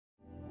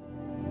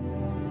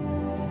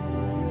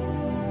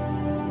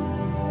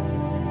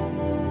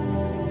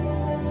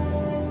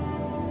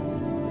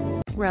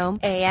Rome,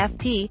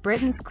 AFP.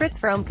 Britain's Chris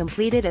Froome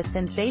completed a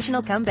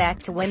sensational comeback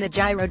to win the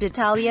Giro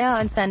d'Italia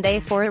on Sunday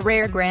for a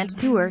rare Grand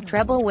Tour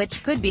treble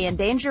which could be in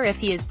danger if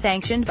he is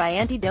sanctioned by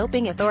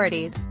anti-doping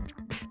authorities.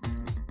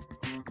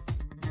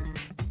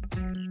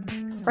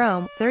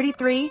 Froome,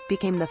 33,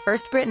 became the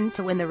first Briton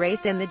to win the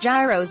race in the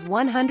Giro's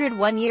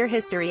 101-year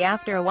history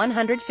after a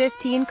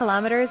 115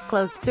 km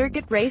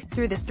closed-circuit race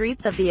through the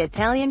streets of the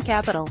Italian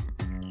capital.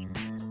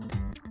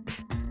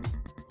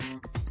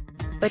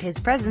 But his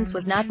presence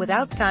was not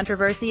without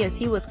controversy as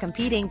he was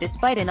competing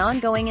despite an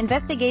ongoing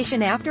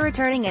investigation after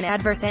returning an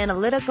adverse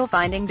analytical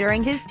finding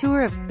during his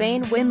Tour of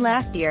Spain win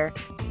last year.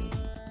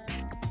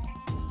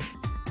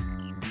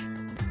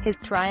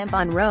 His triumph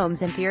on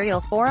Rome's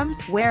Imperial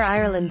Forums, where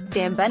Ireland's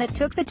Sam Bennett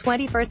took the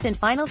 21st and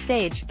final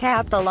stage,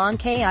 capped a long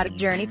chaotic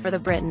journey for the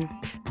Briton.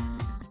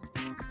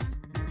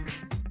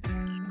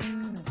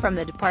 From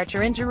the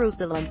departure in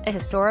Jerusalem, a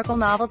historical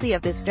novelty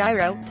of this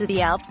Giro, to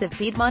the Alps of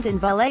Piedmont and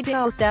Valle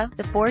d'Aosta,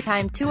 the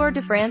four-time Tour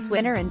de France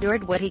winner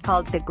endured what he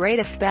called the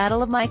greatest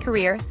battle of my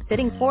career,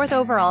 sitting fourth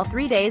overall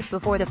 3 days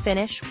before the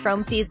finish.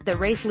 Froome seized the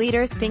race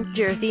leader's pink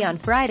jersey on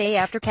Friday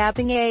after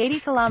capping a 80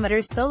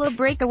 km solo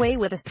breakaway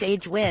with a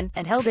stage win,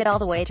 and held it all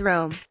the way to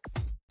Rome.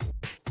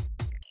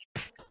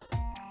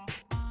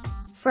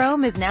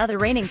 Froome is now the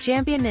reigning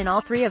champion in all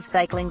three of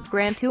cycling's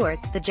Grand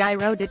Tours, the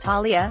Giro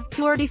d'Italia,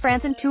 Tour de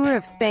France and Tour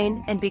of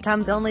Spain, and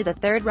becomes only the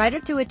third rider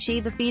to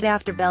achieve the feat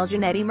after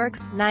Belgian Eddy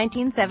Merckx,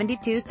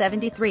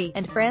 1972-73,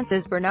 and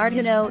France's Bernard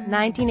Hinault,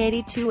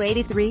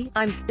 1982-83.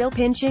 I'm still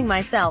pinching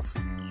myself.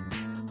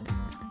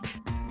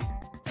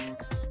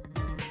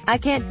 I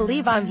can't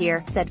believe I'm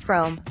here, said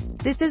Froome.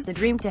 This is the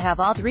dream to have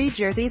all three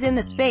jerseys in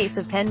the space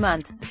of 10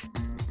 months.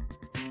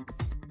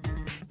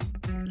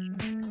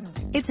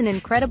 It's an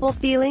incredible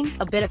feeling,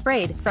 a bit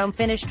afraid. Froome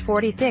finished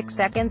 46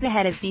 seconds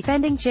ahead of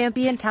defending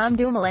champion Tom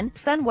Dumoulin,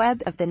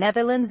 Sunweb, of the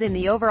Netherlands in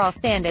the overall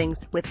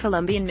standings, with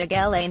Colombian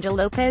Miguel Angel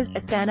Lopez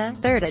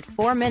Astana third at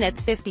 4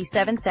 minutes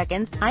 57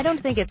 seconds. I don't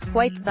think it's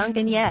quite sunk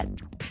in yet.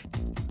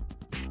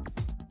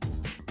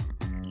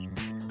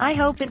 I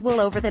hope it will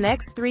over the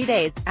next 3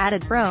 days,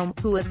 added Froome,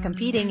 who was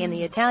competing in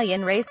the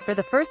Italian race for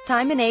the first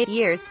time in 8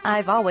 years.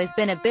 I've always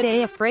been a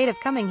bit afraid of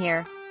coming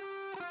here.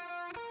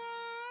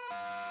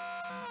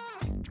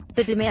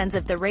 The demands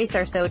of the race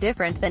are so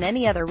different than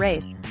any other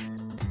race.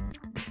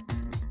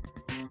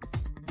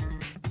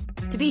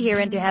 To be here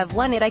and to have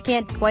won it, I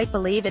can't quite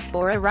believe it.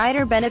 For a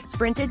rider, Bennett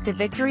sprinted to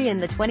victory in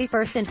the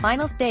 21st and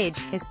final stage,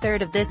 his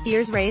third of this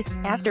year's race,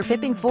 after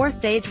pipping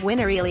four-stage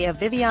winner Elia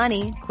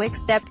Viviani, Quick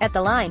Step, at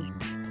the line.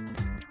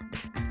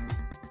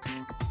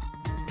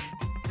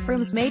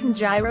 Froome's maiden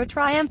Giro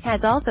triumph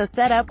has also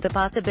set up the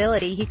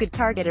possibility he could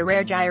target a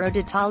rare Giro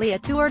d'Italia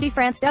Tour de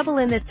France double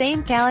in the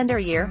same calendar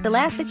year, the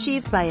last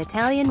achieved by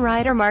Italian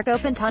rider Marco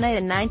Pantana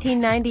in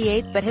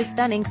 1998, but his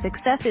stunning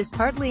success is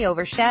partly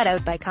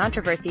overshadowed by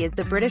controversy as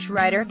the British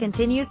rider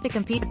continues to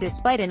compete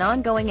despite an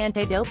ongoing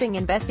anti-doping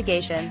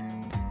investigation.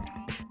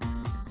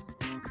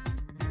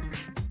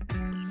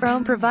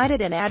 Froome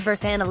provided an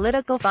adverse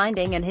analytical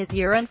finding in his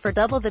urine for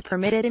double the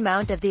permitted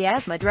amount of the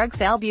asthma drug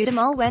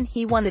salbutamol when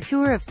he won the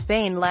Tour of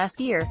Spain last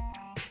year.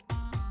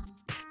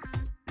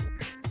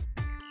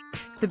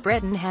 The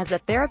Briton has a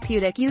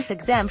therapeutic use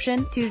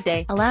exemption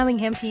Tuesday, allowing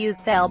him to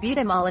use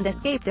salbutamol and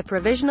escaped a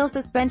provisional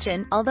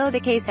suspension. Although the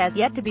case has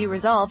yet to be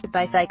resolved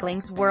by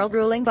cycling's world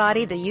ruling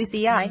body, the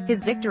UCI,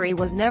 his victory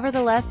was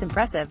nevertheless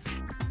impressive.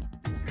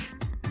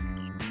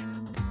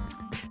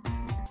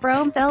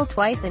 Froome fell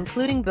twice,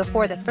 including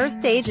before the first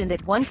stage, and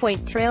at one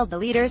point trailed the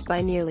leaders by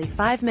nearly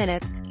 5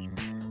 minutes.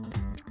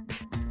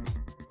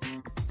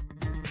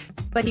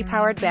 But he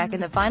powered back in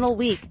the final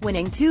week,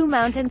 winning 2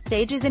 mountain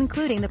stages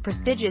including the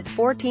prestigious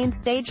 14th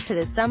stage to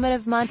the summit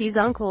of Monte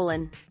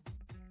Zoncolan.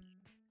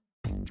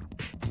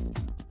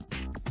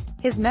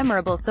 His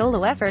memorable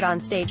solo effort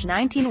on stage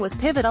 19 was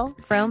pivotal,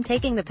 Froome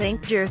taking the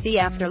pink jersey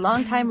after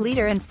longtime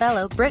leader and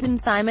fellow Briton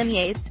Simon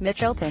Yates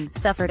Mitchelton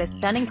suffered a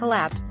stunning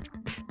collapse.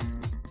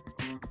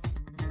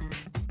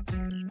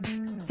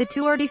 The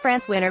Tour de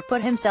France winner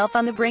put himself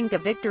on the brink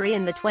of victory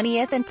in the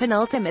 20th and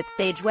penultimate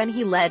stage when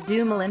he led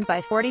Dumoulin by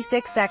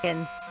 46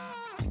 seconds.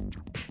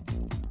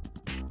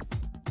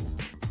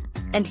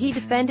 And he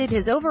defended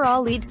his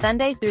overall lead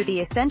Sunday through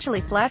the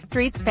essentially flat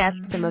streets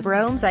past some of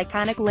Rome's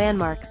iconic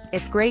landmarks.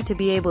 It's great to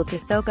be able to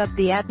soak up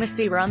the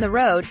atmosphere on the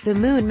road, the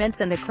monuments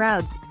and the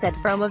crowds, said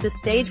Froome of the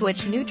stage,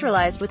 which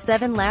neutralized with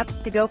 7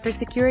 laps to go for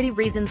security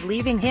reasons,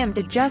 leaving him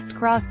to just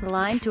cross the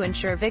line to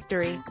ensure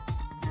victory.